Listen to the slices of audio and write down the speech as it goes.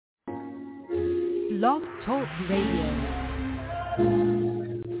Blog Talk Radio.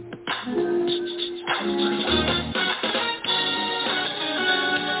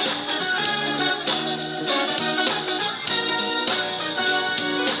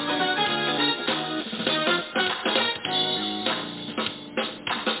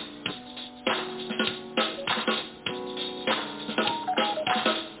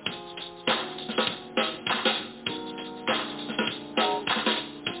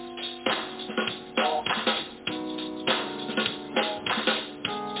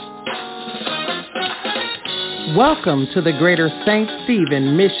 Welcome to the Greater St.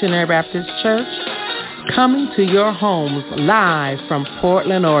 Stephen Missionary Baptist Church, coming to your homes live from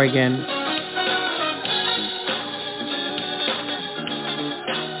Portland, Oregon.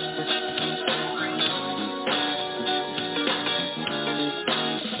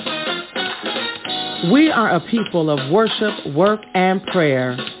 We are a people of worship, work, and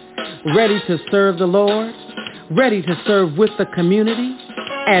prayer, ready to serve the Lord, ready to serve with the community,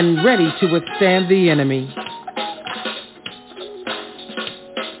 and ready to withstand the enemy.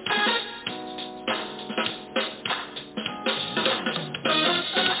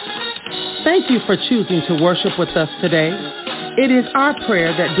 Thank you for choosing to worship with us today. It is our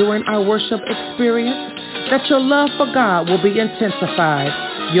prayer that during our worship experience, that your love for God will be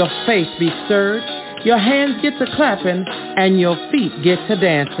intensified, your faith be stirred, your hands get to clapping, and your feet get to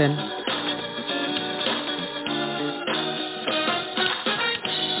dancing.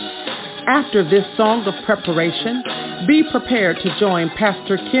 After this song of preparation, be prepared to join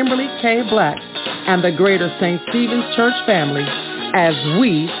Pastor Kimberly K. Black and the Greater St. Stephen's Church family as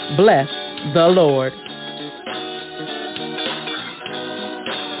we bless the Lord.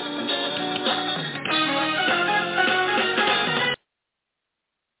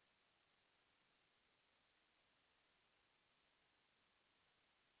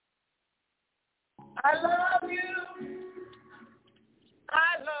 I love you.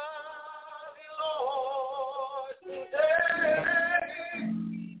 I love you, Lord, today,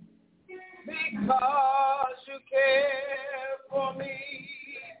 because you care for me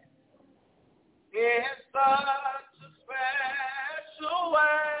in such a special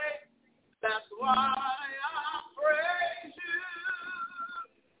way. That's why I praise you.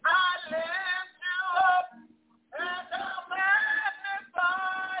 I lift you up and I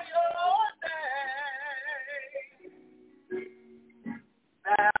magnify your name.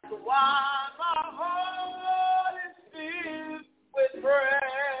 That's why my heart is filled with praise.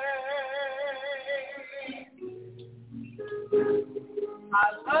 I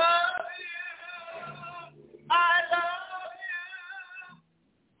love you. I love you.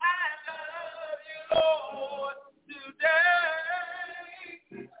 I love you, Lord, today,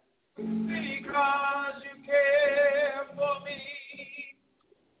 because you care for me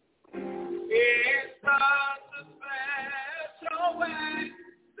in such a special way.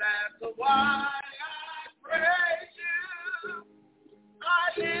 That's why I praise you. I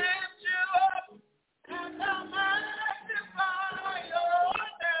lift you up and I magnify your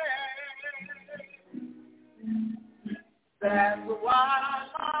name. That's why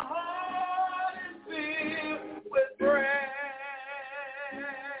my heart is filled with praise.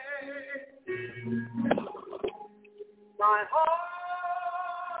 My heart,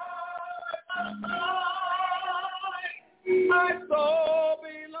 my soul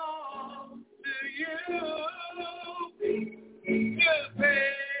belongs to you. You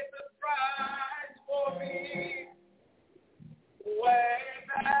paid the price for me. Way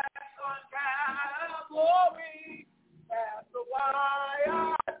back on Calvary. That's why I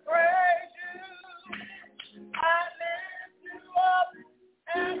praise you. I lift you up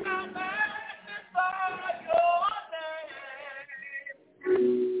and I magnify your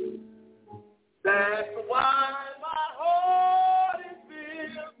name. That's why my heart is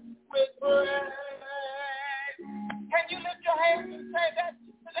filled with praise. Can you lift your hands and say that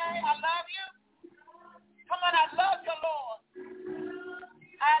today? I love you. Come on, I love you, Lord.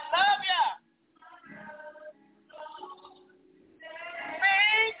 I love you.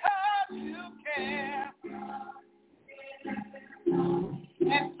 Because you care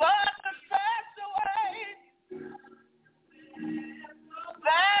in such a special way.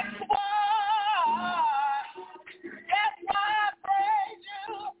 That's why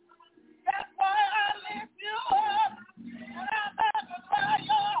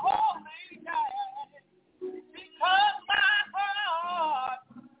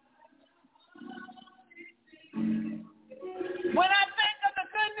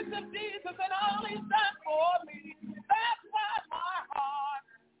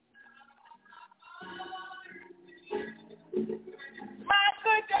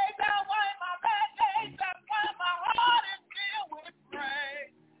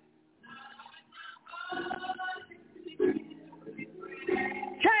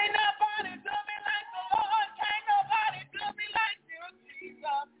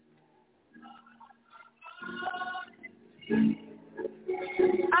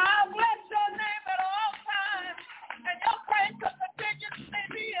I'll bless your name at all times, and your praise will continuously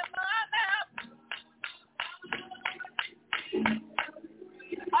be in my mouth.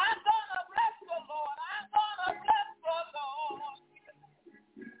 I'm gonna bless the Lord. I'm gonna bless the Lord.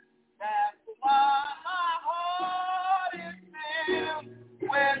 That's why my heart is filled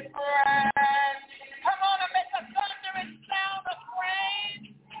with praise. Come on and make a thundering sound of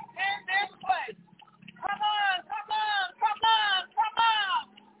praise in this place. Come on, come on, come on, come on.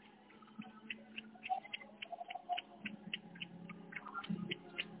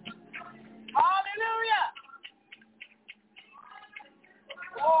 Hallelujah.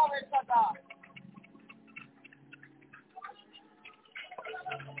 Glory to God.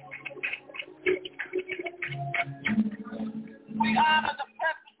 We honor the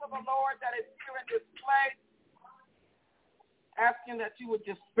presence of the Lord that is here in this place. Asking that you would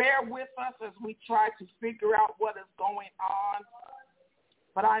just bear with us as we try to figure out what is going on.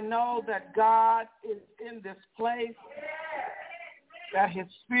 But I know that God is in this place, that his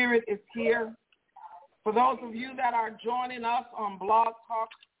spirit is here. For those of you that are joining us on Blog Talk,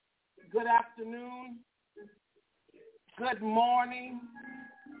 good afternoon, good morning.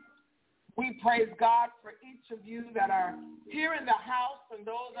 We praise God for each of you that are here in the house and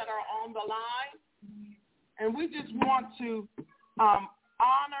those that are on the line. And we just want to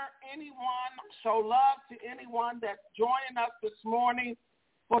honor anyone, show love to anyone that's joining us this morning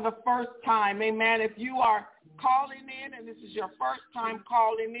for the first time. Amen. If you are calling in and this is your first time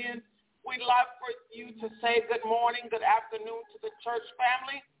calling in, we'd love for you to say good morning, good afternoon to the church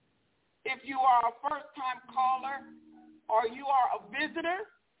family. If you are a first-time caller or you are a visitor,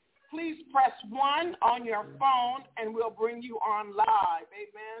 please press 1 on your phone and we'll bring you on live.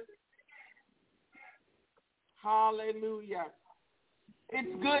 Amen. Hallelujah.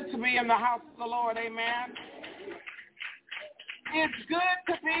 It's good to be in the house of the Lord. Amen. It's good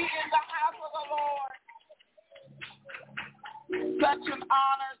to be in the house of the Lord. Such an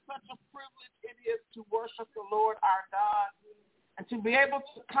honor, such a privilege it is to worship the Lord our God and to be able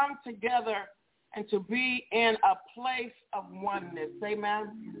to come together and to be in a place of oneness.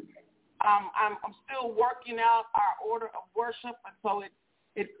 Amen. I'm still working out our order of worship, and so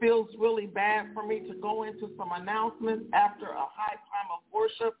it feels really bad for me to go into some announcements after a high time of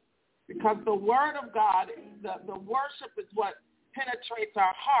worship because the word of God, the worship is what penetrates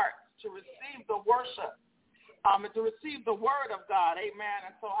our hearts to receive the worship. And to receive the word of God, amen.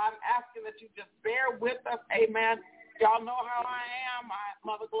 And so I'm asking that you just bear with us, amen. Y'all know how I am.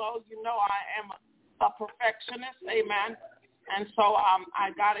 Mother Glow, you know I am a perfectionist, amen. And so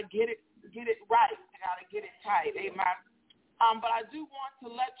I got to get it right. I got to get it tight, amen. But I do want to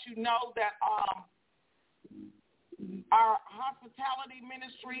let you know that our hospitality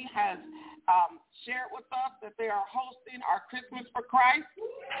ministry has shared with us that they are hosting our Christmas for Christ,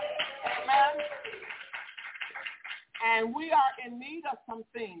 amen. And we are in need of some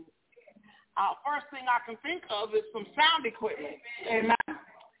things. First thing I can think of is some sound equipment. Amen.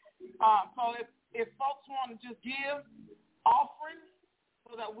 So if folks want to just give offerings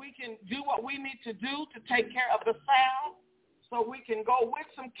so that we can do what we need to do to take care of the sound, so we can go with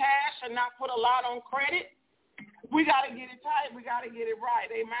some cash and not put a lot on credit, we got to get it tight. We got to get it right.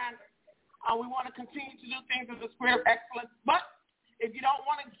 Amen. We want to continue to do things in the spirit of excellence. But if you don't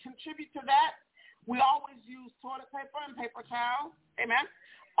want to contribute to that, we always use toilet paper and paper towels, amen,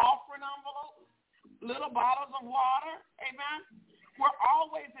 offering envelopes, little bottles of water, amen. We're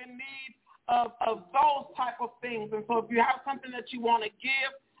always in need of those type of things. And so if you have something that you want to give,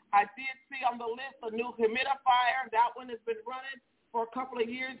 I did see on the list a new humidifier. That one has been running for a couple of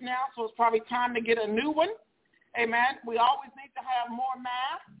years now, so it's probably time to get a new one, amen. We always need to have more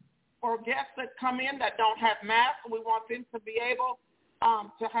masks for guests that come in that don't have masks. We want them to be able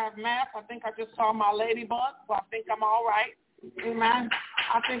to have masks. I think I just saw my ladybug, so I think I'm all right. Amen.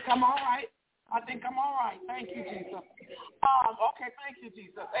 I think I'm all right. Thank you, Jesus. Okay, thank you,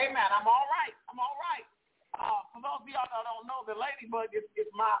 Jesus. Amen. I'm all right. For those of y'all that don't know, the ladybug is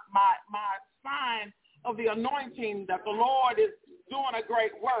my sign of the anointing that the Lord is doing a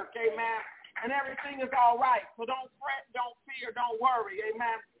great work. Amen. And everything is all right. So don't fret, don't fear, don't worry.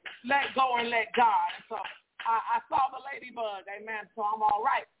 Amen. Let go and let God. And so I saw the ladybug, amen, so I'm all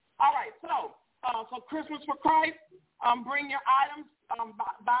right. All right, so Christmas for Christ, bring your items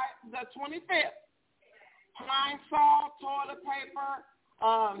by the 25th. Pine salt, toilet paper,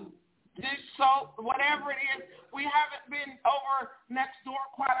 dish soap, whatever it is. We haven't been over next door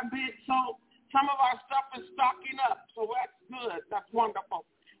quite a bit, so some of our stuff is stocking up, so that's good. That's wonderful.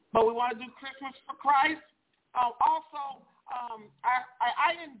 But we want to do Christmas for Christ. I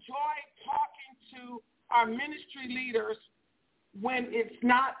enjoy talking to our ministry leaders when it's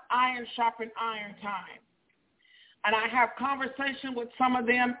not iron sharpen iron time. And I have conversation with some of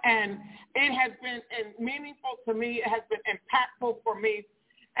them, and it has been meaningful to me. It has been impactful for me.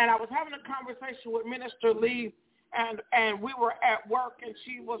 And I was having a conversation with Minister Lee, and we were at work, and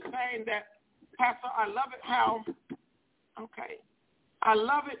she was saying that, Pastor, I love it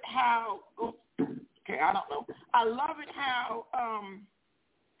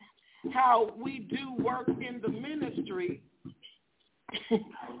how we do work in the ministry,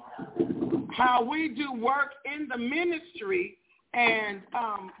 how we do work in the ministry, and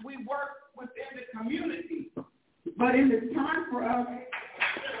we work within the community. But it is time for us.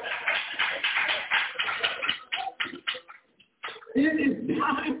 It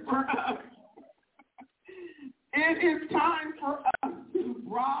is time for us to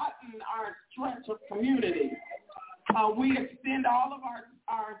broaden our stretch of community. We extend all of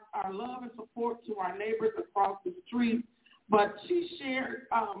our love and support to our neighbors across the street. But she shared,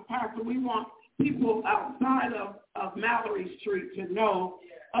 Pastor, we want people outside of Mallory Street to know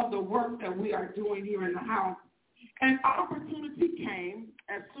of the work that we are doing here in the house. And opportunity came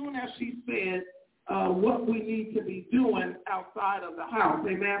as soon as she said what we need to be doing outside of the house.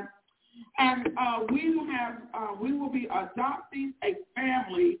 Amen. And we will be adopting a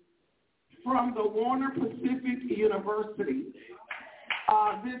family from the Warner Pacific University.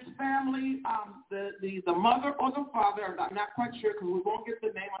 This family, the mother or the father, I'm not quite sure because we won't get the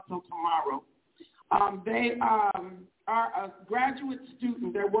name until tomorrow. They are a graduate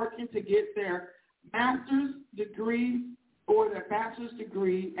student. They're working to get their master's degree or their bachelor's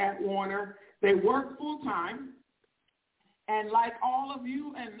degree at Warner. They work full-time. And like all of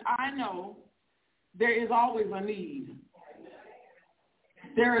you and I know, there is always a need.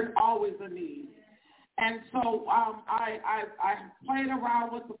 There is always a need. And so I played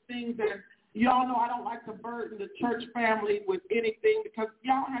around with the things, and y'all know I don't like to burden the church family with anything because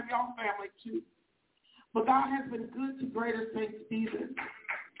y'all have your own family too. But God has been good to Greater St. Stephen.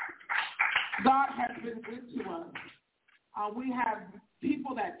 God has been good to us. We have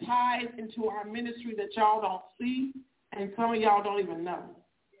people that tithe into our ministry that y'all don't see, and some of y'all don't even know.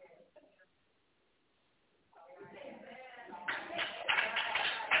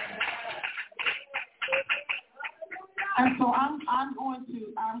 And so I'm going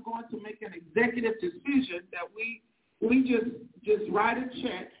to make an executive decision that we just write a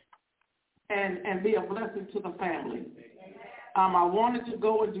check and be a blessing to the family. I wanted to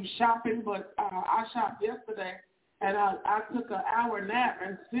go and do shopping, but I shopped yesterday, and I took an hour nap,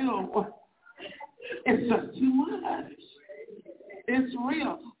 and still, it's just too much. It's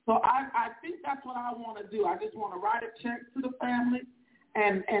real. So I think that's what I want to do. I just want to write a check to the family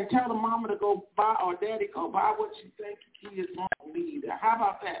and tell the mama to go buy, or daddy, go buy what you think he is going to need. How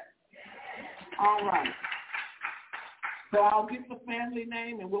about that? All right. So I'll get the family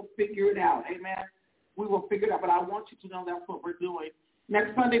name, and we'll figure it out. Amen. We will figure it out, but I want you to know that's what we're doing.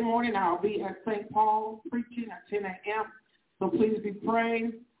 Next Sunday morning, I'll be at St. Paul preaching at 10 a.m., so please be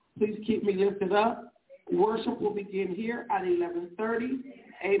praying. Please keep me lifted up. Worship will begin here at 11:30.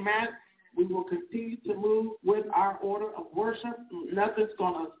 Amen. We will continue to move with our order of worship. Nothing's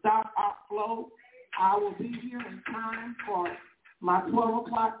going to stop our flow. I will be here in time for my 12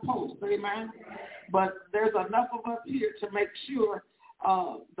 o'clock post. Amen. But there's enough of us here to make sure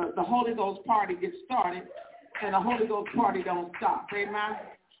the Holy Ghost party gets started and the Holy Ghost party don't stop. Amen.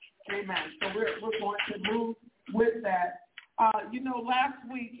 Amen. So we're going to move with that.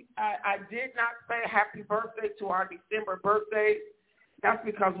 Last week I did not say happy birthday to our December birthdays. That's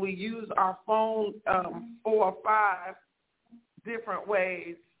because we use our phone 4 or 5 different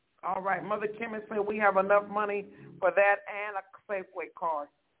ways. All right, Mother Kim said we have enough money for that and a Safeway card.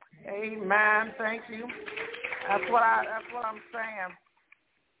 Amen. Thank you. That's what I'm saying.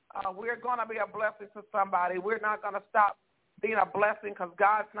 We're going to be a blessing to somebody. We're not going to stop being a blessing because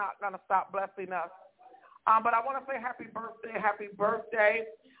God's not going to stop blessing us. But I want to say happy birthday.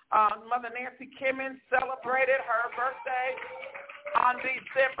 Mother Nancy Kimmons celebrated her birthday on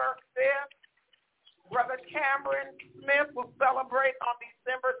December 5th. Brother Cameron Smith will celebrate on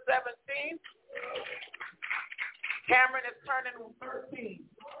December 17th. Cameron is turning 13.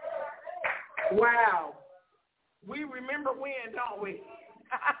 Wow. We remember when, don't we?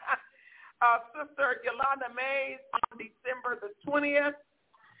 Sister Yolanda Mays on December the 20th.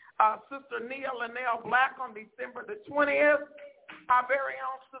 Sister Nia Linnell Black on December the 20th. Our very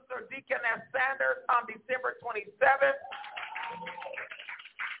own Sister Deaconess Sanders on December 27th.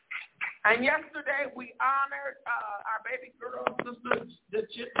 And yesterday we honored our baby girl, Sister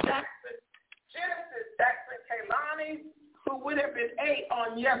Genesis Jackson Kaylani, who would have been 8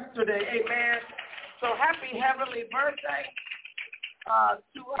 on yesterday. Amen. So happy heavenly birthday.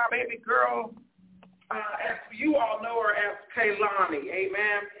 to our baby girl, as you all know her as Kaylani,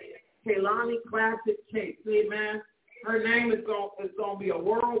 amen. Kaylani Classic Cakes, amen. Her name is going to be a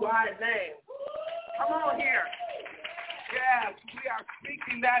worldwide name. Come on here. Yes, we are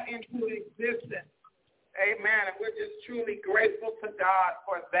speaking that into existence. Amen. And we're just truly grateful to God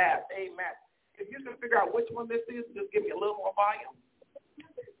for that. Amen. If you can figure out which one this is, just give me a little more volume.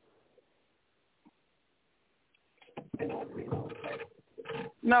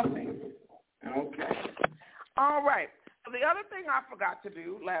 Nothing. Okay. All right. So the other thing I forgot to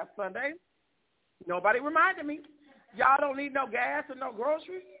do last Sunday, nobody reminded me. Y'all don't need no gas and no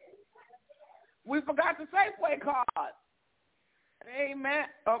groceries. We forgot the Safeway card. Amen.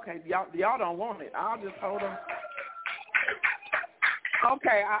 Okay, y'all don't want it. I'll just hold on.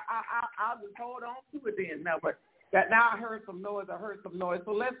 Okay, I'll just hold on to it then. No, but that now I heard some noise.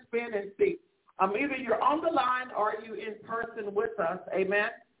 So let's spin and see. Either you're on the line or you in person with us. Amen.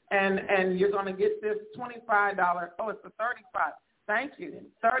 And you're going to get this $25. Oh, it's a $35. Thank you.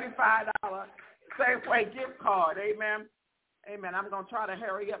 $35 Safeway gift card. Amen. Amen. I'm going to try to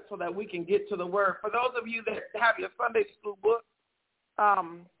hurry up so that we can get to the word. For those of you that have your Sunday school book,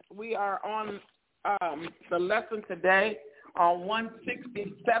 we are on the lesson today on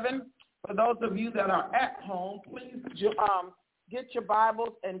 167. For those of you that are at home, please get your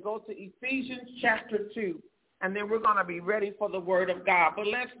Bibles and go to Ephesians chapter 2. And then we're going to be ready for the word of God. But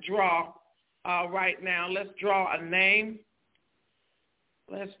let's draw right now. Let's draw a name.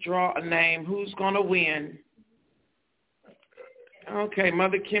 Let's draw a name. Who's going to win? Okay,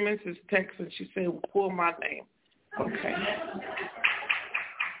 Mother Kimmons is texting. She said, pull my name. Okay.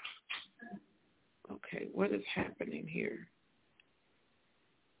 Okay, what is happening here?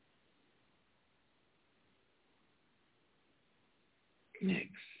 Next.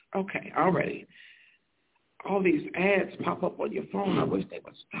 Okay, already. All these ads pop up on your phone. I wish they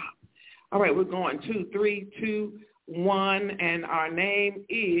would stop. All right, we're going 2, 3, 2, 1, and our name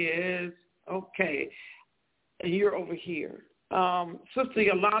is, okay, and you're over here. Sister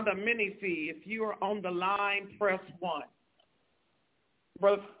Yolanda Minifee, if you are on the line, press 1.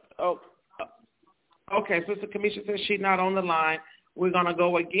 Brother, okay, Sister Kamisha says she's not on the line. We're going to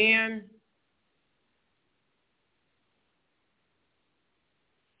go again.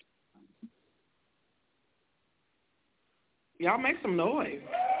 Y'all make some noise.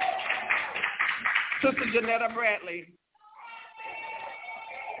 Sister Janetta Bradley.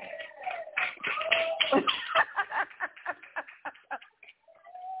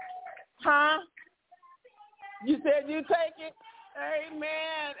 Huh? You said you take it?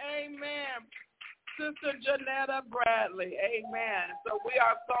 Amen. Amen. Sister Janetta Bradley. Amen. So we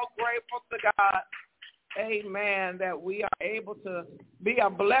are so grateful to God. Amen. That we are able to be a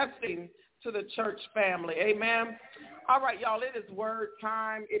blessing to the church family. Amen. All right, y'all, it is word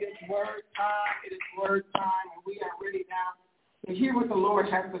time. It is word time. It is word time. And we are ready now to hear what the Lord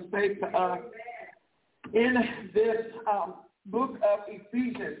has to say to us in this book of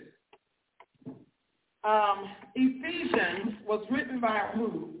Ephesians. Ephesians was written by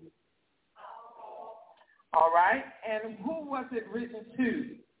who? All right. And who was it written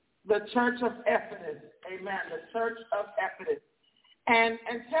to? The church of Ephesus. Amen. The church of Ephesus. And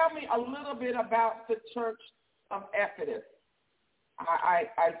tell me a little bit about the church of Ephesus. I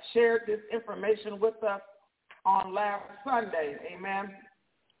shared this information with us on last Sunday. Amen.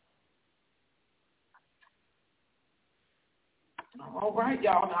 All right,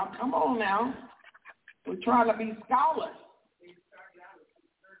 y'all. Now, come on now. We're trying to be scholars.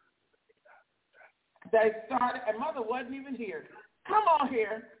 They started, and Mother wasn't even here. Come on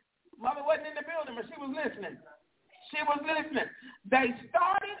here. Mother wasn't in the building, but she was listening. They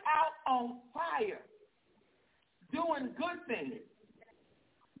started out on fire, doing good things,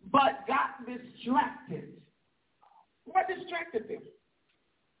 but got distracted. What distracted them?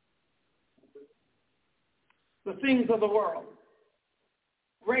 The things of the world.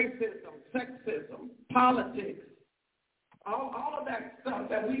 Racism, sexism, politics, all of that stuff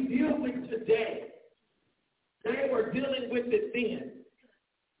that we deal with today. They were dealing with it then.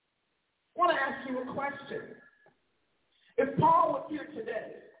 I want to ask you a question. If Paul was here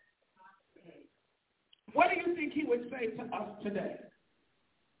today, what do you think he would say to us today?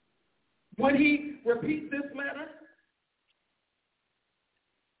 Would he repeat this letter?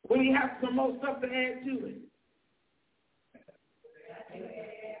 Would he have some more stuff to add to it?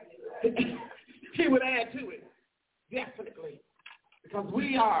 He would add to it, definitely, because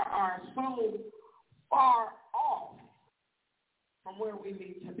we are so far off from where we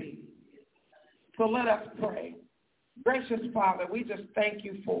need to be. So let us pray. Gracious Father, we just thank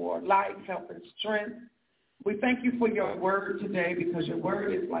you for life, health, and strength. We thank you for your word today because your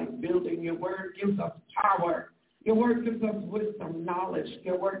word is like building. Your word gives us power. Your word gives us wisdom, knowledge.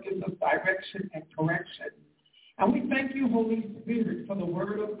 Your word gives us direction and correction. And we thank you, Holy Spirit, for the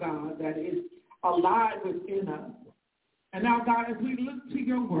word of God that is alive within us. And now, God, as we look to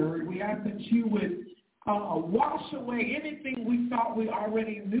your word, we ask that you would wash away anything we thought we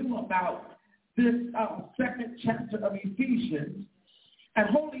already knew about this second chapter of Ephesians. And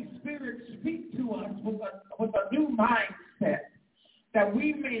Holy Spirit, speak to us with a new mindset, that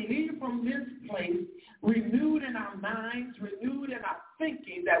we may leave from this place renewed in our minds, renewed in our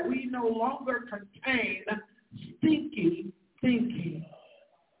thinking, that we no longer contain stinky thinking.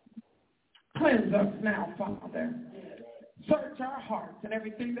 Cleanse us now, Father. Search our hearts, and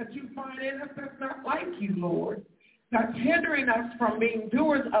everything that you find in us that's not like you, Lord, that's hindering us from being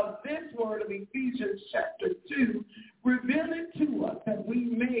doers of this word of Ephesians chapter 2, reveal it to us that we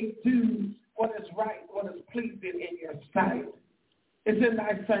may do what is right, what is pleasing in your sight. It's in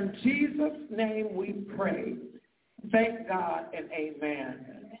thy Son Jesus' name we pray. Thank God and amen.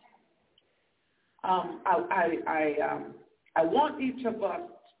 I want each of us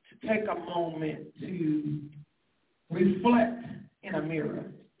to take a moment to reflect in a mirror.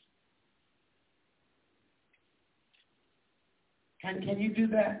 Can you do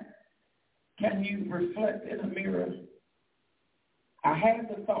that? Can you reflect in a mirror? I had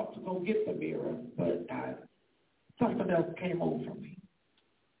the thought to go get the mirror, but something else came over me.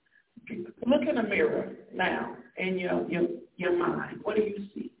 Look in a mirror now in your mind. What do you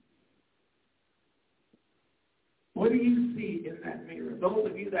see? What do you see in that mirror? Those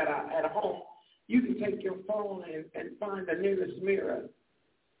of you that are at home, you can take your phone and find the nearest mirror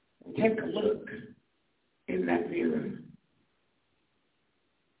and take a look in that mirror.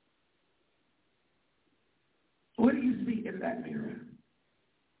 What do you see in that mirror?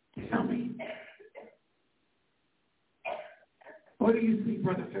 Tell me. What do you see,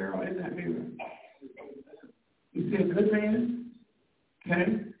 Brother Farrell, in that mirror? You see a good man?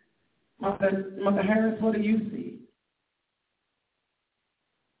 Okay. Mother Harris, what do you see?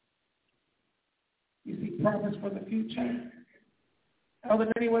 You see promise for the future? Elder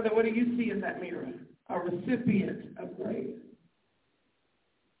Manyweather, what do you see in that mirror? A recipient of grace.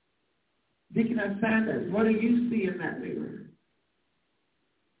 Deaconess Sanders, what do you see in that mirror?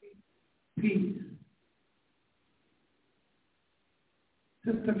 Peace.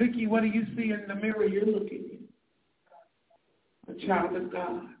 Sister Vicki, what do you see in the mirror you're looking in? A child of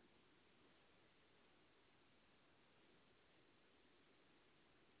God.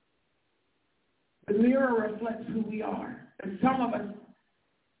 The mirror reflects who we are. And some of us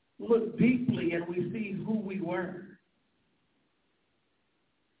look deeply and we see who we were.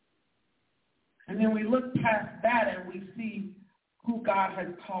 And then we look past that and we see who God has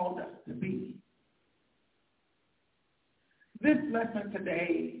called us to be. This lesson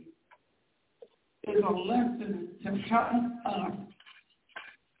today is a lesson to help us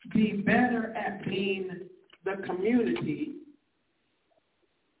be better at being the community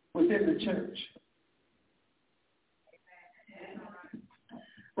within the church.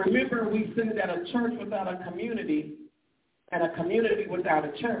 Remember, we said that a church without a community and a community without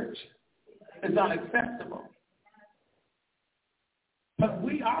a church is unacceptable. But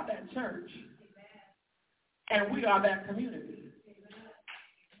we are that church, and we are that community.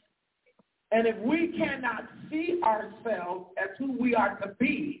 And if we cannot see ourselves as who we are to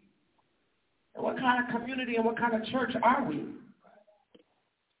be, then what kind of community and what kind of church are we?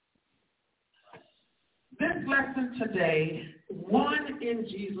 This lesson today, one in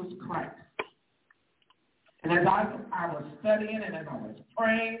Jesus Christ. And as I was studying and as I was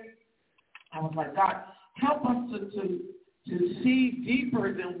praying, I was like, God, help us to see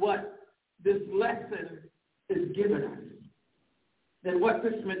deeper than what this lesson is giving us, than what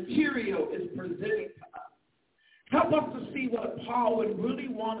this material is presenting to us. Help us to see what Paul would really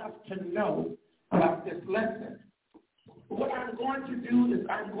want us to know about this lesson. What I'm going to do is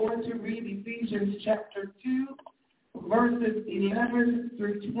I'm going to read Ephesians chapter 2, verses 11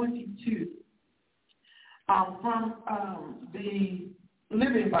 through 22 from the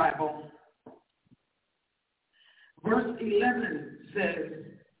Living Bible. Verse 11 says,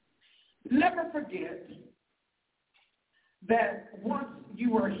 never forget that once you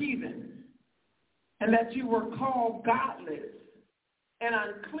were heathen and that you were called godless and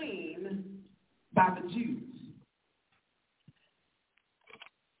unclean by the Jews.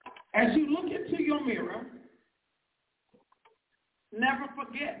 As you look into your mirror, never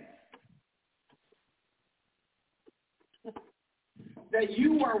forget that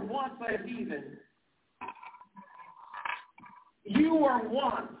you were once a heathen. You were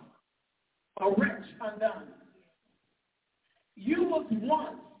once a wretch undone. You was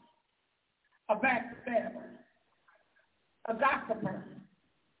once a backstabber, a gossiper,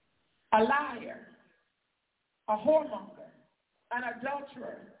 a liar, a whoremonger, an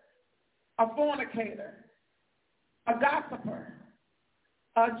adulterer, a fornicator, a gossiper,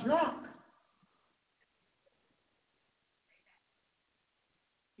 a drunk.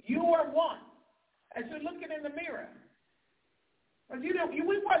 You were once, as you're looking in the mirror. But we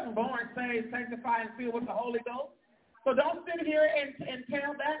wasn't born saved, sanctified, and filled with the Holy Ghost. So don't sit here and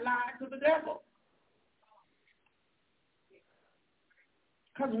tell that lie to the devil.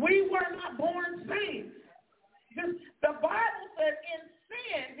 Because we were not born saved. The Bible says in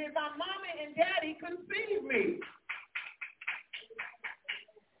sin did my mommy and daddy conceive me.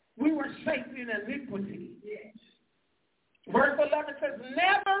 We were shaped in iniquity. Verse 11 says,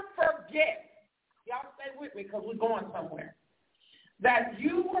 never forget, y'all stay with me because we're going somewhere, that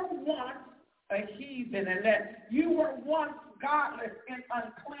you were once a heathen and that you were once godless and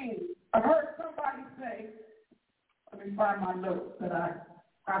unclean. I heard somebody say, let me find my notes that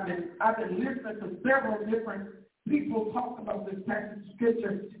I've been listening to several different people talk about this passage of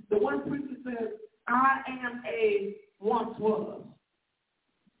scripture. The one preacher says, I am a once was.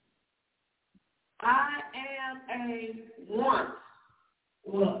 I am a once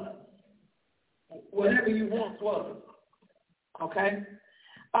was. Whatever you once was. Okay?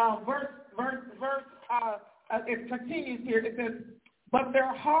 It continues here. It says, but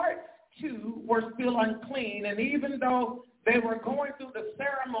their hearts too were still unclean, and even though they were going through the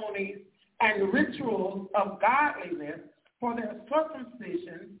ceremonies and rituals of godliness for their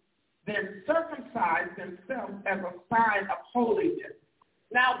circumcision, then circumcised themselves as a sign of holiness.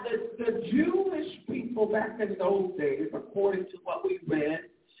 Now, the Jewish people back in those days, according to what we read,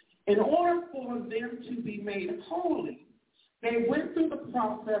 in order for them to be made holy, they went through the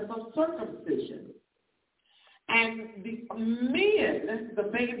process of circumcision. And the men, the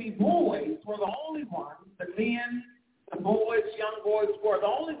baby boys, were the only ones, the men, the boys, young boys, were the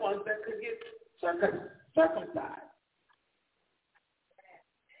only ones that could get circumcised.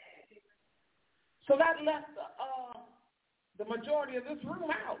 So that left the majority of this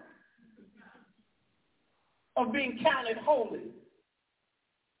room out of being counted holy,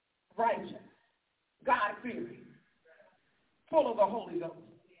 righteous, God-fearing, full of the Holy Ghost.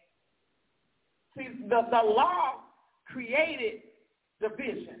 See, the law created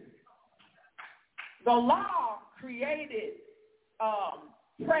division. The law created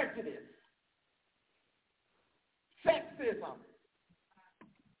prejudice, sexism.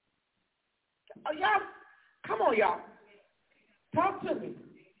 Y'all, come on, y'all. Talk to me.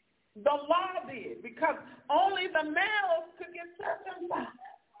 The law did, because only the males could get circumcised.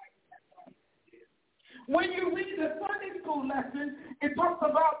 When you read the Sunday school lesson, it talks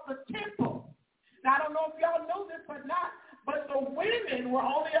about the temple. Now, I don't know if y'all know this or not, but the women were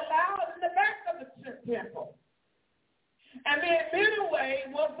only allowed in the back of the temple. And then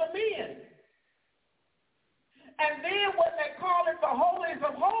midway was the men. And then what they call it the holies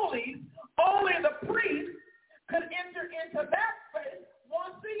of holies, only the priest could enter into that space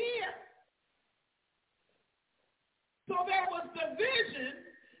once a year. So there was division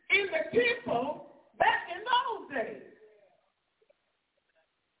in the temple back in those days.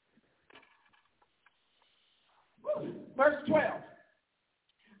 Verse 12.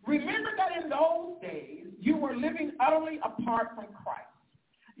 Remember that in those days you were living utterly apart from Christ.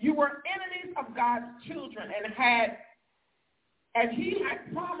 You were enemies of God's children and he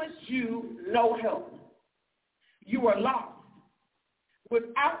had promised you no help. You were lost,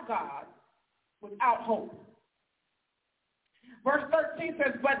 without God, without hope. Verse 13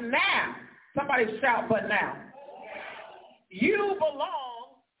 says, but now, somebody shout, but now, you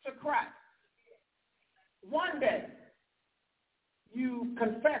belong to Christ. One day, you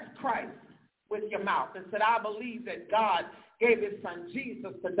confessed Christ with your mouth and said, I believe that God gave his son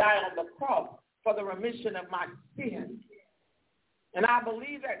Jesus to die on the cross for the remission of my sins. And I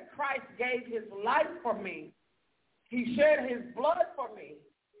believe that Christ gave his life for me. He shed his blood for me.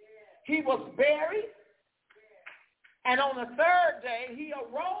 He was buried. And on the third day, he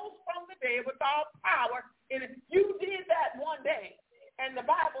arose from the dead with all power. And if you did that one day, and the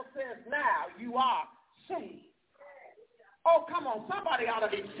Bible says now you are saved. Oh, come on. Somebody ought to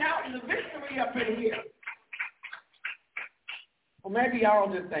be shouting the victory up in here. Well, maybe y'all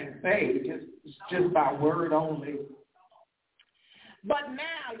just ain't saved. It's just by word only. But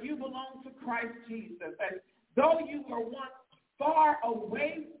now you belong to Christ Jesus. And though you were once far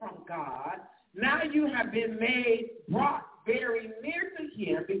away from God, now you have been brought very near to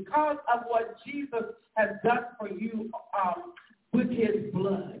him because of what Jesus has done for you with his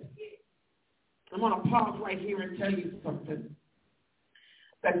blood. I'm going to pause right here and tell you something.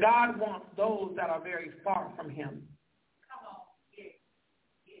 That God wants those that are very far from him.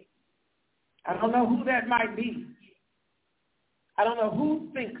 I don't know who that might be. I don't know who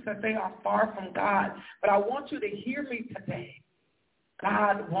thinks that they are far from God, but I want you to hear me today.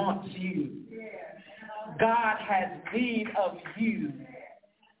 God wants you. God has need of you.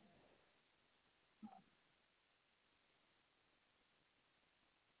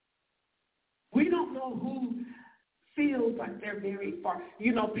 We don't know who feels like they're very far.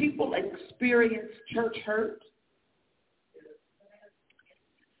 You know, people experience church hurt.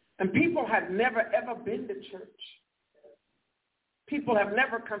 And people have never, ever been to church. People have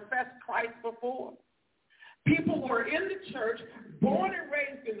never confessed Christ before. People were in the church, born and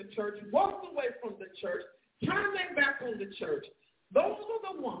raised in the church, walked away from the church, turned their back on the church. Those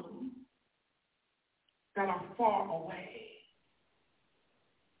are the ones that are far away.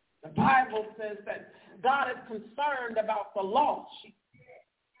 The Bible says that God is concerned about the lost sheep.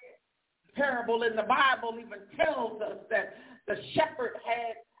 The parable in the Bible even tells us that the shepherd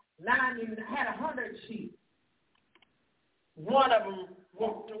had 100 sheep. One of them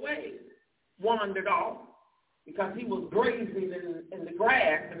walked away, wandered off, because he was grazing in the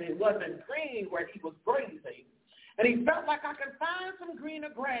grass, and it wasn't green where he was grazing. And he felt like, I can find some greener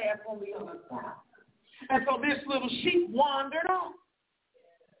grass on the other side. And so this little sheep wandered off.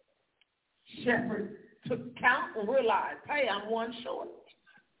 Shepherd took count and realized, hey, I'm one short.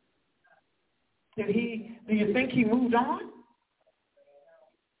 Do you think he moved on?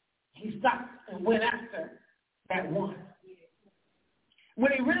 He stopped and went after that one.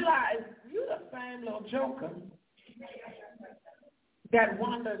 When he realized, you're the same little joker that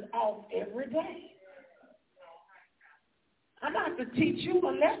wanders off every day. I'm about to teach you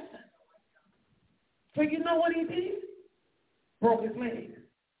a lesson. So you know what he did? Broke his leg.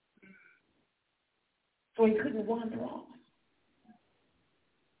 So he couldn't wander off.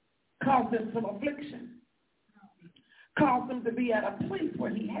 Caused him some affliction. Caused him to be at a place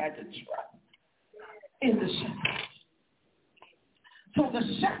where he had to trust in the shepherd. So the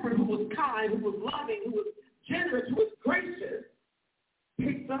shepherd, who was kind, who was loving, who was generous, who was gracious,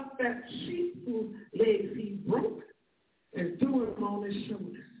 picked up that sheep whose legs he broke and threw him on his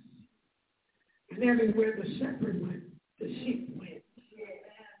shoulders. And everywhere the shepherd went, the sheep went.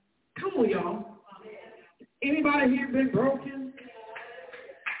 Come on, y'all. Anybody here been broken?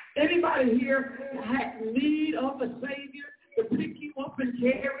 Anybody here had need of a Savior to pick you up and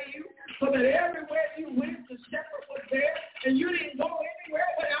carry you so that everywhere you went, the shepherd was there and you didn't go anywhere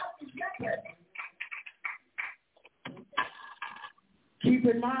without the shepherd? Keep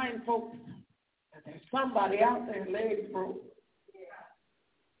in mind, folks, that there's somebody out there legs broke.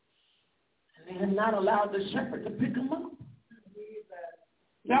 And they have not allowed the shepherd to pick them up.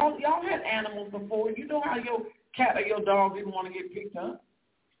 Y'all had animals before. You know how your cat or your dog didn't want to get picked up.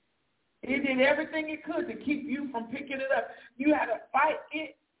 It did everything it could to keep you from picking it up. You had to fight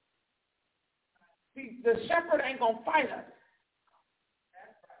it. See, the shepherd ain't going to fight us.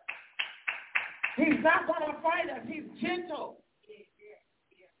 He's not going to fight us. He's gentle.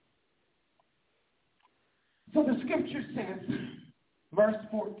 So the scripture says, verse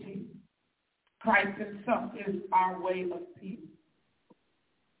 14, Christ himself is our way of peace.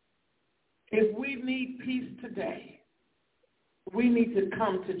 If we need peace today, we need to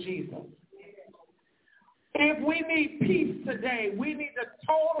come to Jesus. If we need peace today, we need to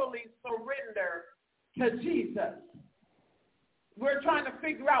totally surrender to Jesus. We're trying to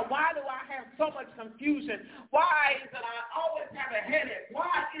figure out, why do I have so much confusion? Why is it I always have a headache?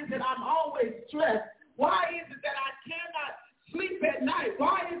 Why is it I'm always stressed? Why is it that I cannot sleep at night?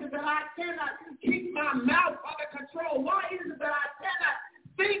 Why is it that I cannot keep my mouth under control? Why is it that I cannot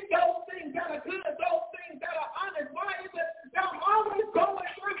think those things that are good, those things that are honest? Why is it that I'm always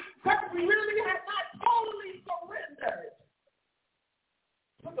going through? Because we really have not totally surrendered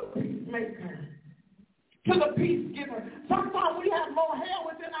to the peacemaker, to the peace giver. Sometimes we have more hell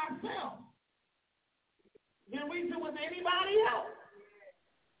within ourselves than we do with anybody else.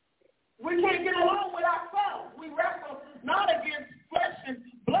 We can't get along with ourselves. We wrestle not against flesh and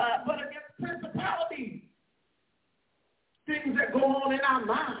blood, but against principalities. Things that go on in our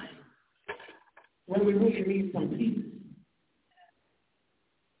mind when we really need some peace.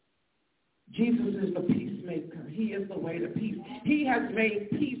 Jesus is the peacemaker. He is the way to peace. He has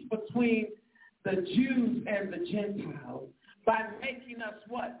made peace between the Jews and the Gentiles by making us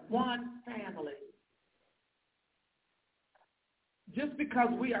what? One family. Just because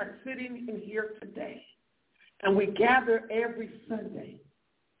we are sitting in here today and we gather every Sunday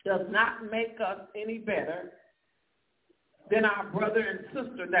does not make us any better than our brother and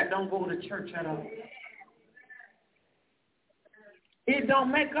sister that don't go to church at all. It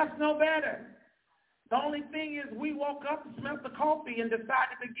don't make us no better. The only thing is we woke up and smelled the coffee and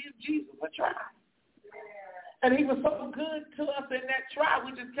decided to give Jesus a try. And he was so good to us in that try,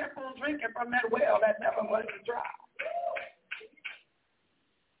 we just kept on drinking from that well that never was dry.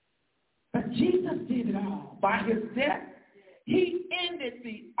 But Jesus did it all. By his death, he ended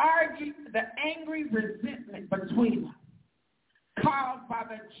the angry resentment between us, caused by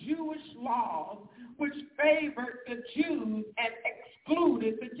the Jewish laws, which favored the Jews and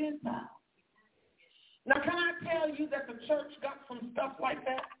excluded the Gentiles. Now, can I tell you that the church got some stuff like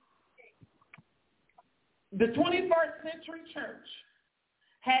that? The 21st century church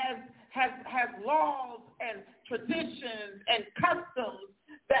has laws and traditions and customs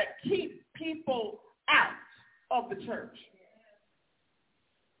that keep people out of the church.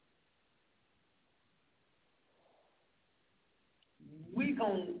 We're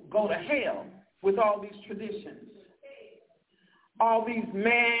going to go to hell with all these traditions, all these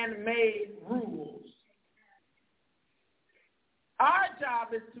man-made rules. Our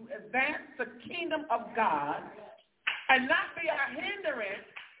job is to advance the kingdom of God and not be a hindrance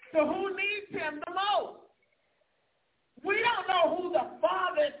to who needs him the most. We don't know who the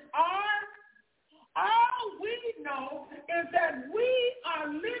fathers are. All we know is that we are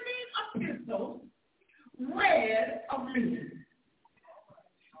living epistles read of men.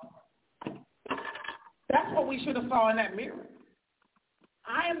 That's what we should have saw in that mirror.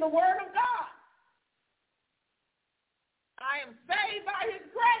 I am the Word of God. I am saved by his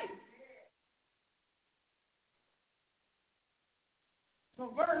grace.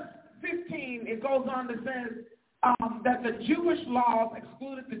 So verse 15, it goes on to say that the Jewish laws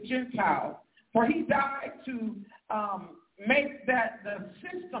excluded the Gentiles, for he died to make that the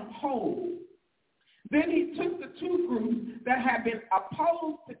system whole. Then he took the two groups that had been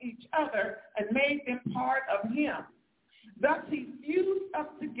opposed to each other and made them part of him. Thus he fused us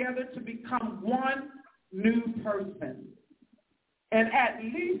together to become one new person. And at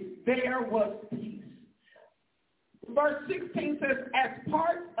least there was peace. Verse 16 says, as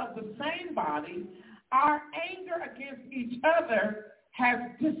parts of the same body, our anger against each other has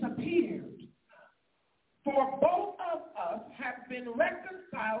disappeared. For both of us have been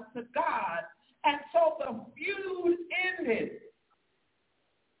reconciled to God, and so the feud ended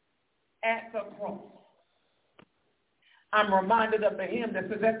at the cross. I'm reminded of the hymn that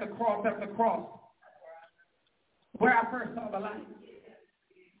says, at the cross, where I first saw the light.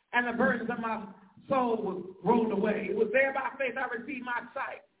 And the burdens of my soul was rolled away. It was there by faith I received my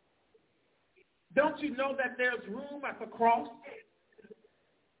sight. Don't you know that there's room at the cross?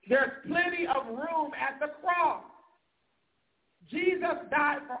 There's plenty of room at the cross. Jesus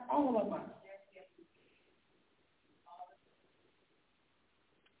died for all of us.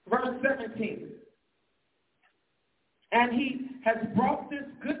 Verse 17. And he has brought this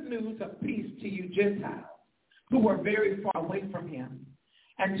good news of peace to you Gentiles, who were very far away from him,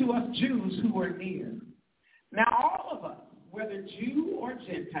 and to us Jews who were near. Now all of us, whether Jew or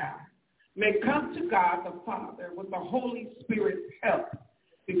Gentile, may come to God the Father with the Holy Spirit's help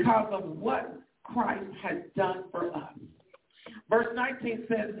because of what Christ has done for us. Verse 19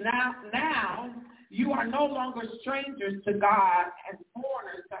 says, now you are no longer strangers to God and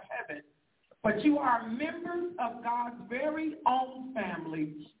foreigners to heaven, but you are members of God's very own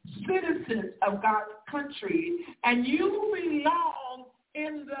family, citizens of God's country, and you belong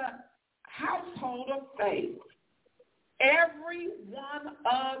in the household of faith. Every one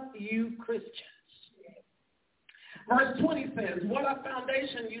of you Christians. Verse 20 says, what a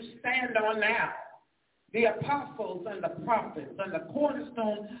foundation you stand on now. The apostles and the prophets, and the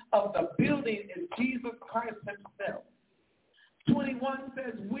cornerstone of the building is Jesus Christ himself. 21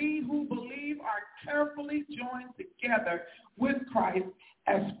 says, we who believe are carefully joined together with Christ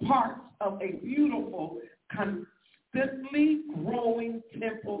as parts of a beautiful, constantly growing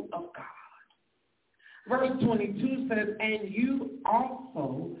temple of God. Verse 22 says, and you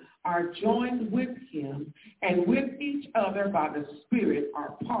also are joined with him and with each other by the Spirit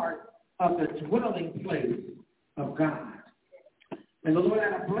are part of the dwelling place of God. And the Lord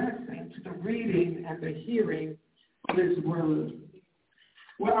add a blessing to the reading and the hearing of his word.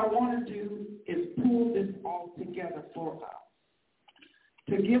 What I want to do is pull this all together for us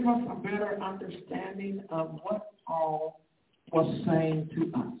to give us a better understanding of what Paul was saying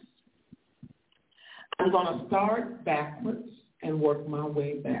to us. I'm going to start backwards and work my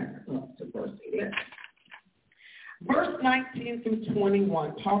way back up to verse 11. Verse 19 through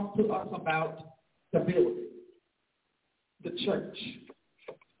 21 talks to us about the building, the church.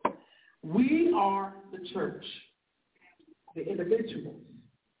 We are the church. the individuals.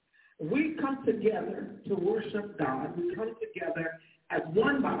 We come together to worship God. We come together as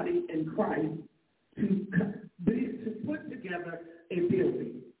one body in Christ to put together a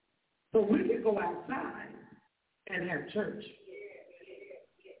building. So we can go outside and have church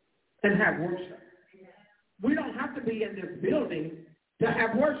and have worship. We don't have to be in this building to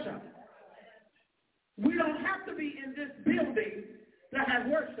have worship. We don't have to be in this building to have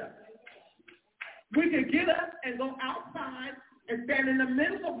worship. We can get up and go outside and stand in the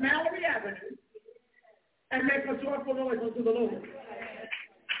middle of Mallory Avenue and make a joyful noise unto the Lord.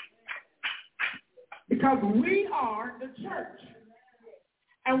 Because we are the church.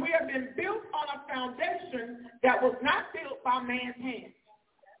 And we have been built on a foundation that was not built by man's hands.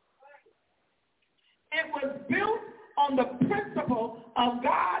 It was built on the principle of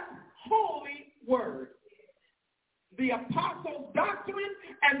God's holy word. The apostles' doctrine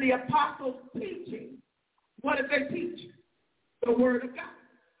and the apostles' teaching. What did they teach? The word of God.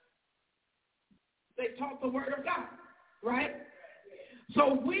 They taught the word of God, right?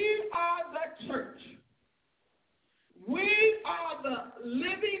 So we are the church. We are the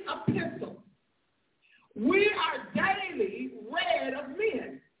living epistle. We are daily read of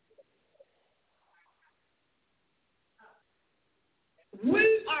men.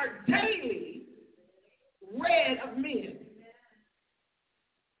 We are daily read of men.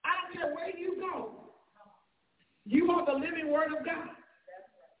 I don't care where you go. You are the living word of God.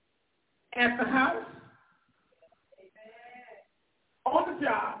 At the house, on the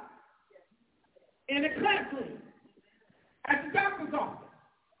job, in the classroom, at the doctor's office,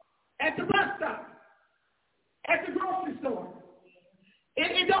 at the bus stop, at the grocery store.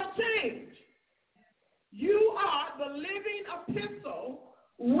 It don't change. You are the living epistle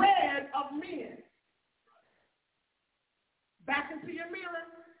read of men. Back into your mirror.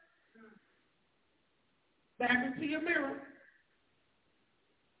 Back into your mirror.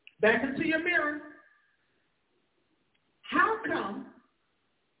 Back into your mirror. How come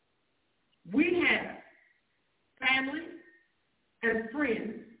we have family and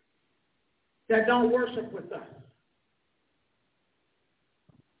friends that don't worship with us?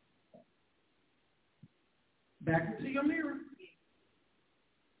 Back into your mirror.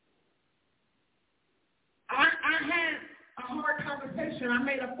 I had a hard conversation. I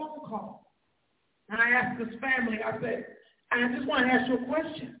made a phone call. And I asked this family, I said, I just want to ask you a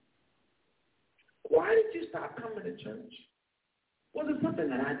question. Why did you stop coming to church? Was it something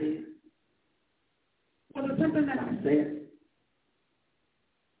that I did? Was it something that I said?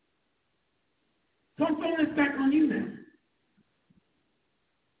 So I'm throwing this back on you now.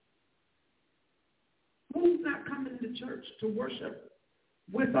 Who's not coming to church to worship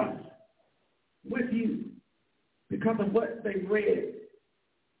with us, with you, because of what they read?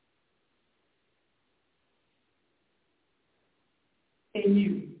 In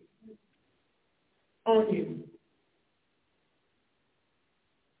you, on you.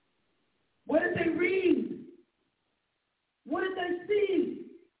 What did they read? What did they see?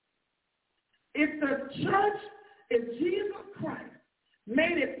 If the church, if Jesus Christ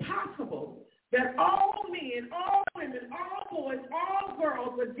made it possible that all men, all women, all boys, all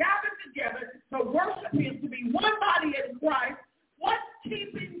girls would gather together to worship him, to be one body in Christ, what's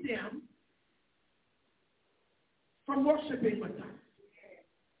keeping them from worshiping with us?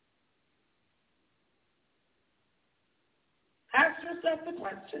 Ask yourself the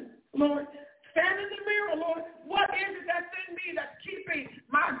question, Lord. Stand in the mirror, Lord. What is it that's in me that's keeping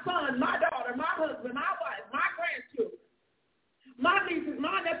my son, my daughter, my husband, my wife, my grandchildren, my nieces,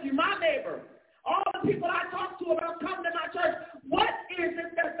 my nephew, my neighbor, all the people I talk to about coming to my church? What is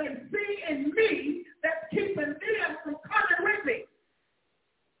it that they see in me that's keeping them from coming with me?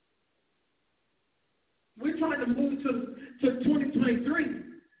 We're trying to move to 2023.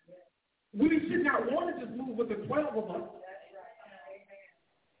 We should not want to just move with the 12 of us.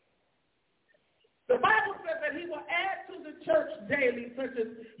 The Bible says that he will add to the church daily such as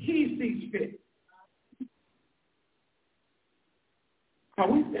he sees fit. Are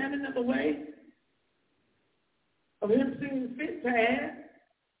we standing in the way of him seeing fit to add?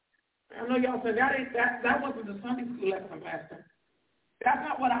 I know y'all said that wasn't the Sunday school lesson, Pastor. That's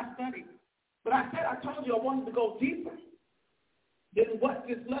not what I studied. But I told you I wanted to go deeper than what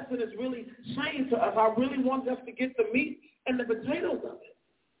this lesson is really saying to us. I really wanted us to get the meat and the potatoes of it.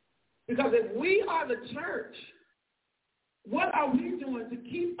 Because if we are the church, what are we doing to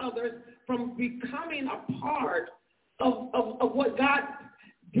keep others from becoming a part of what God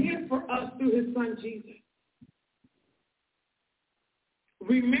did for us through his son Jesus?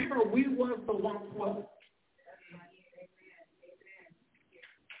 Remember, we were the 112.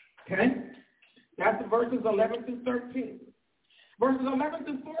 Okay? That's the verses 11 through 13. Verses 11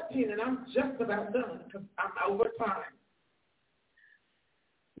 through 14, and I'm just about done because I'm over time.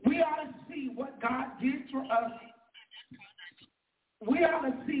 We ought to see what God did for us. We ought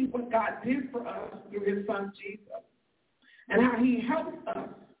to see what God did for us through his son Jesus and how he helped us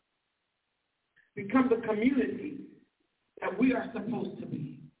become the community that we are supposed to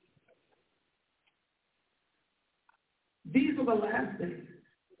be. These are the last days.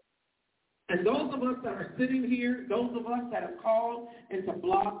 And those of us that are sitting here, those of us that have called into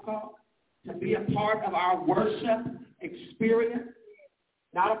Blog Talk to be a part of our worship experience,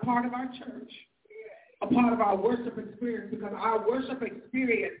 not a part of our church, a part of our worship experience, because our worship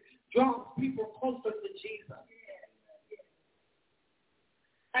experience draws people closer to Jesus.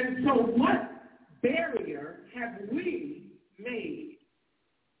 And so what barrier have we made?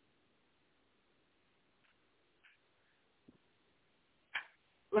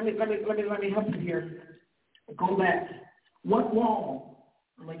 Let me help you here. Go back. What wall?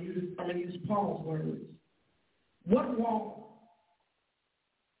 I'm gonna use Paul's words. What wall?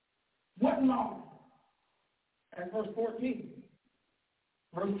 What law? At verse 14,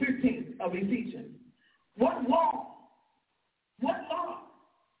 verse 15 of Ephesians. What wall? What law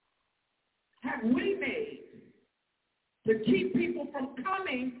have we made to keep people from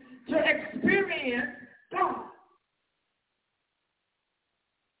coming to experience God?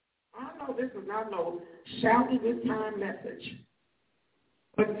 I know this is not no shouting this time message.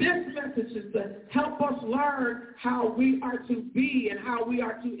 But this message is to help us learn how we are to be and how we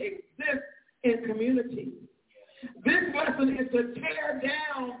are to exist in community. This lesson is to tear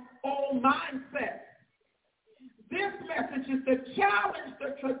down old mindsets. This message is to challenge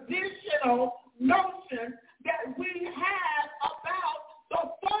the traditional notion that we have about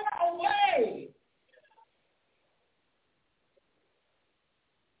the far away.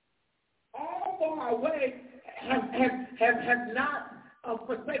 All far away have not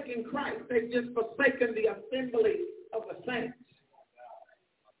forsaken Christ. They've just forsaken the assembly of the saints.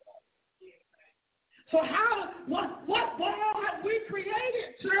 So what law have we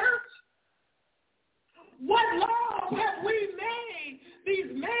created, church? What laws have we made? These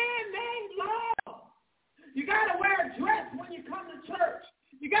man-made laws. You got to wear a dress when you come to church.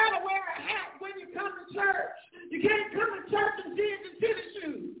 You got to wear a hat when you come to church. You can't come to church in jeans and tennis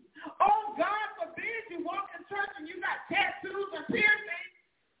shoes. Oh, God forbid you walk in church and you got tattoos or piercings.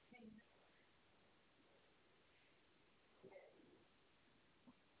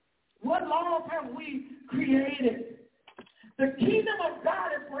 What laws have we created? The kingdom of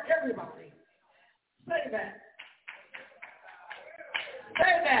God is for everybody. Say that.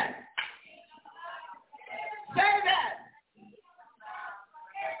 Say that. Say that.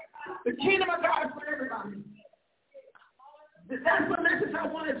 The kingdom of God is for everybody. That's the message I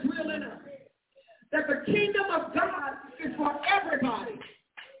want to drill in us. That the kingdom of God is for everybody.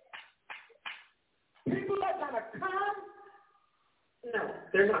 People are going to come. No,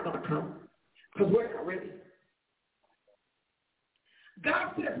 they're not going to come because we're not ready.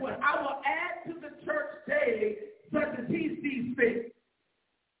 God says, "What I will add to the church daily, such as he sees fit."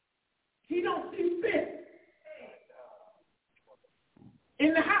 He don't see fit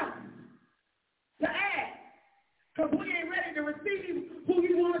in the house to add, because we ain't ready to receive who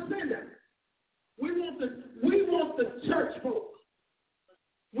you want to send us. We want the church folks.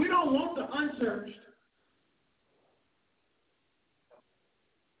 We don't want the unchurched.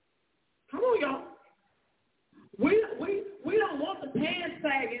 Come on, y'all. We don't want the pants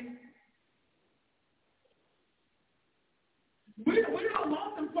sagging. We don't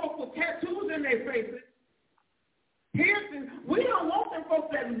want them folks with tattoos in their faces. Piercing. We don't want them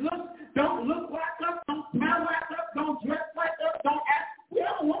folks that don't look like us, don't smell like us, don't dress like us, don't act. We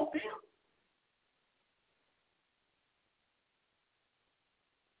don't want them.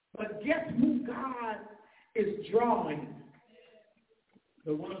 But guess who God is drawing?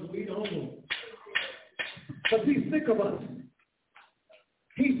 The ones we don't want. Because he's sick of us.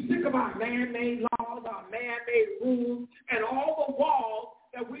 He's sick of our man-made laws, our man-made rules, and all the walls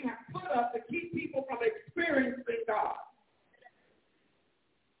that we have put up to keep people from experiencing God.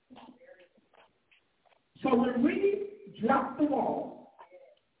 So when we drop the walls,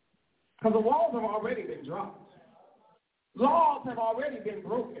 because the walls have already been dropped, laws have already been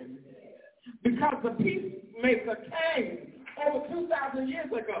broken, because the peacemaker came over 2,000 years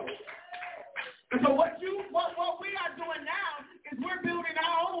ago. And so what we are doing now is we're building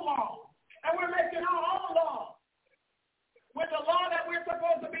our own laws, and we're making our own laws. When the law that we're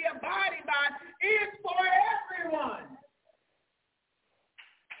supposed to be abiding by is for everyone.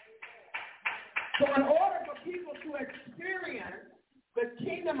 So in order for people to experience the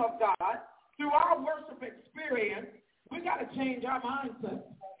kingdom of God through our worship experience, we we got to change our mindset.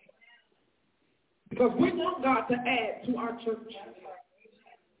 Because we want God to add to our church.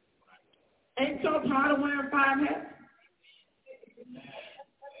 Ain't y'all tired of wearing 5 hats?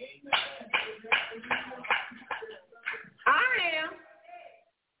 I am.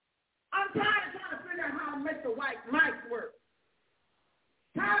 I'm tired of trying to figure out how to make the white mics work.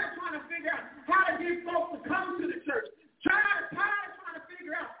 Tired of trying to figure out how to get folks to come to the church. Tired of trying to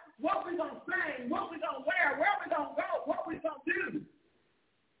figure out what we're going to sing, what we're going to wear, where we're going to go, what we're going to do.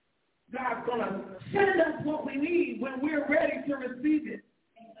 God's going to send us what we need when we're ready to receive it.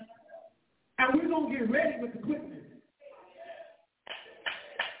 And we're going to get ready with equipment.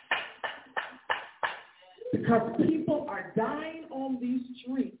 Because people are dying on these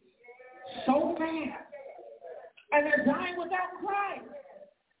streets so fast. And they're dying without Christ.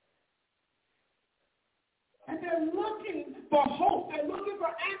 And they're looking for hope. They're looking for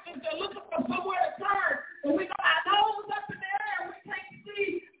answers. They're looking for somewhere to turn. And we got our nose up in the air. We can't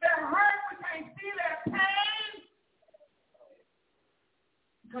see their hurt. We can't see their pain.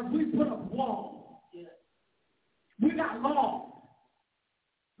 Because we put up walls. We got laws.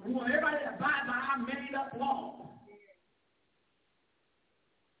 We want everybody to abide by our made-up laws.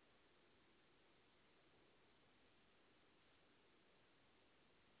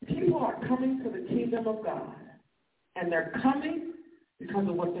 People are coming to the kingdom of God, and they're coming because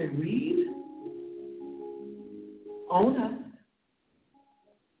of what they read on us,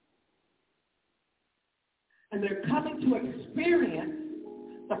 and they're coming to experience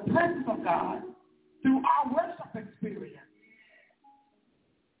the presence of God through our worship experience.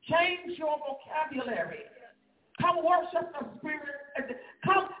 Change your vocabulary. Come worship the Spirit.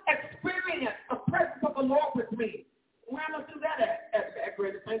 Come experience the presence of the Lord with me. Where am I going to do that at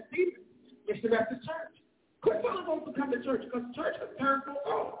Greater St. Stephen? Missionary Baptist Church. Quit telling folks to come to church because church has turned folks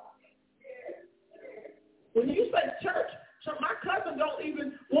off. When you say church, so my cousin don't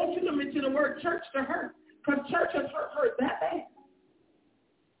even want you to mention the word church to her because church has hurt her that bad.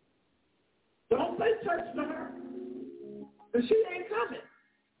 Don't say church to her because she ain't coming.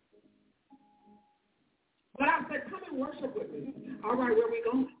 But I said, come and worship with me. All right, where we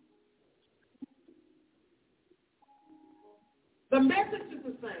going? The message is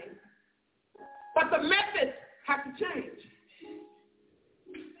the same, but the methods have to change.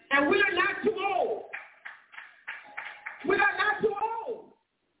 And we are not too old. We are not too old.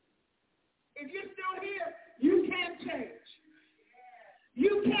 If you're still here, you can change.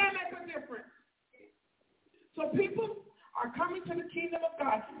 You can make a difference. So people are coming to the kingdom of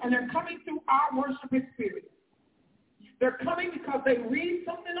God, and they're coming through our worship experience. They're coming because they read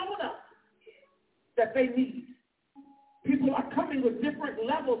something on us that they need. People are coming with different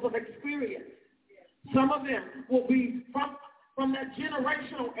levels of experience. Some of them will be from that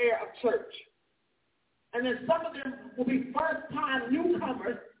generational era of church. And then some of them will be first-time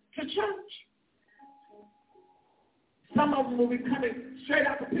newcomers to church. Some of them will be coming straight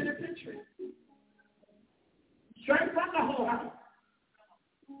out the penitentiary. Straight from the whole house.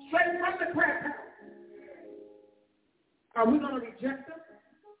 Straight from the crack house. Are we going to reject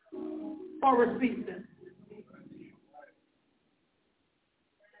them or receive them?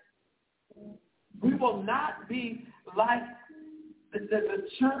 We will not be like the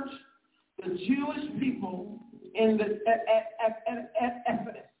church, the Jewish people in the at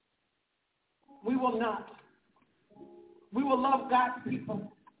Ephesus. We will not. We will love God's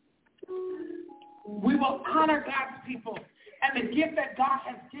people. We will honor God's people and the gift that God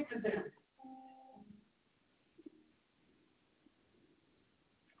has given them.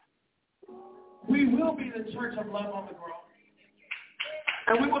 We will be the church of love on the growth.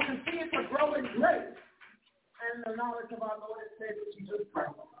 And we will continue to grow in grace and the knowledge of our Lord and Savior Jesus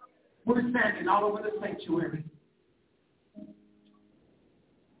Christ. We're standing all over the sanctuary.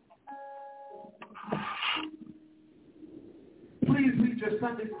 Please read your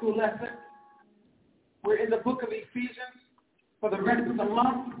Sunday school lesson. We're in the book of Ephesians for the rest of the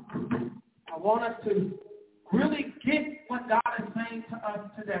month. I want us to really get what God is saying to us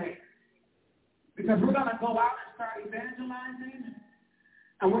today, because we're going to go out and start evangelizing,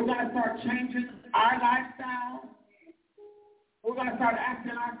 and we're going to start changing our lifestyle. We're going to start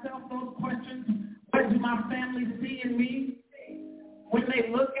asking ourselves those questions. What do my family see in me when they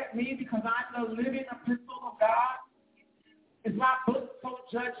look at me, because I'm the living epistle of God? Is my book so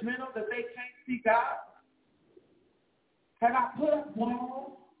judgmental that they can't see God? Have I put up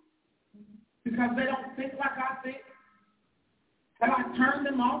walls because they don't think like I think? Have I turned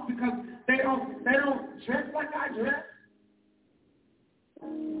them off because they don't dress like I dress?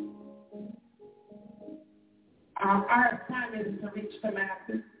 Our assignment is to reach the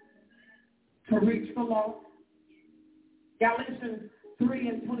masses, to reach the lost. Galatians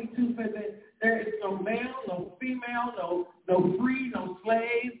 3:22 says that there is no male, no female, no free, no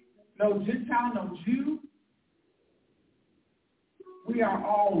slave, no Gentile, no Jew. We are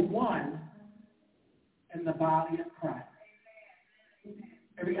all one in the body of Christ.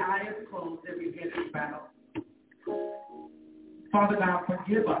 Every eye is closed, every head is bowed. Father God,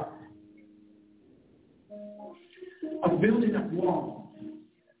 forgive us of building up walls,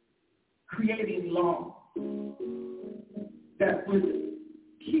 creating laws that would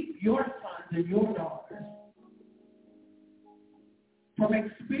keep your sons and your daughters from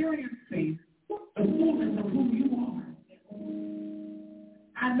experiencing the fullness of who you are.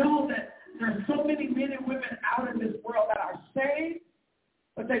 I know that there's so many men and women out in this world that are saved,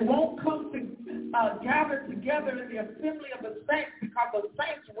 but they won't come to gather together in the assembly of the saints because the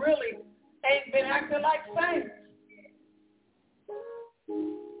saints really ain't been acting like saints.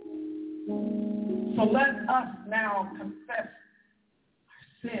 So let us now confess our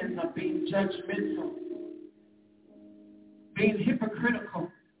sins of being judgmental, being hypocritical.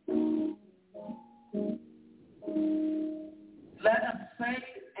 Let us say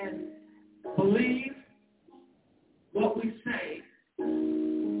and believe what we say.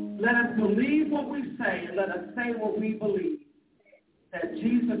 Let us believe what we say, and let us say what we believe, that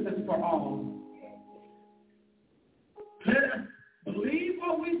Jesus is for all. Let us believe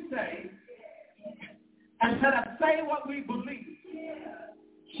what we say, and let us say what we believe.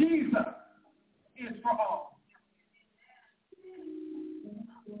 Jesus is for all.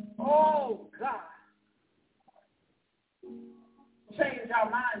 Oh, God. Change our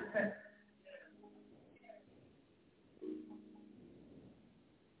mindset.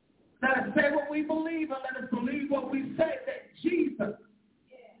 Let us say what we believe, and let us believe what we say, that Jesus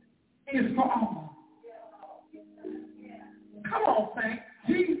is for all. Come on, saints.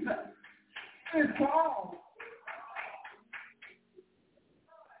 Jesus is for all.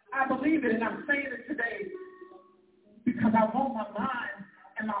 I believe it, and I'm saying it today because I want my mind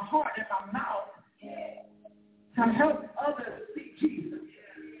and my heart and my mouth to help others see Jesus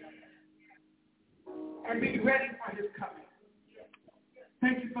and be ready for his coming.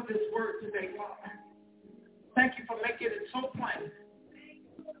 Thank you for this word today, Father. Thank you for making it so plain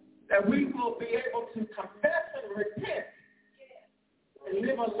that we will be able to confess and repent and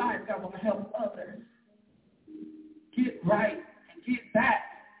live a life that will help others get right and get back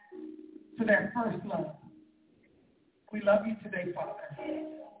to their first love. We love you today, Father,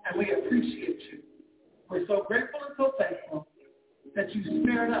 and we appreciate you. We're so grateful and so thankful that you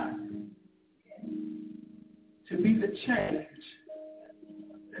spared us to be the change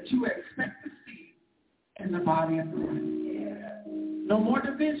that you expect to see in the body of Christ. No more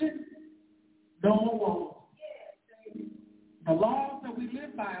division, no more walls. The laws that we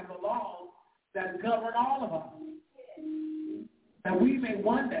live by are the laws that govern all of us, that we may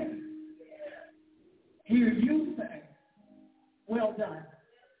one day hear you say, well done,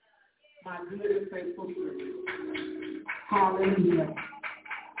 my good and faithful servant. Hallelujah.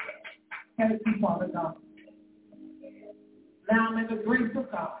 Thank you, Father God. Now may the grace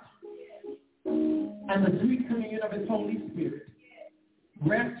of God and the sweet communion of his Holy Spirit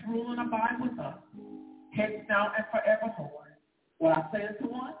rest, rule, and abide with us, hence now and forevermore. What I say unto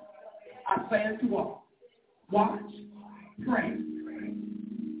one, I say unto all. Watch, pray,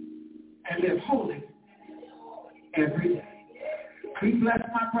 and live holy every day. Be blessed,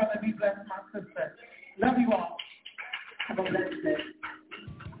 my brother. Be blessed, my sister. Love you all. Have a blessed day.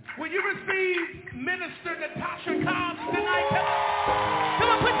 Will you receive Minister Natasha Cobbs tonight? Come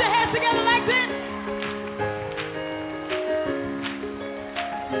on, put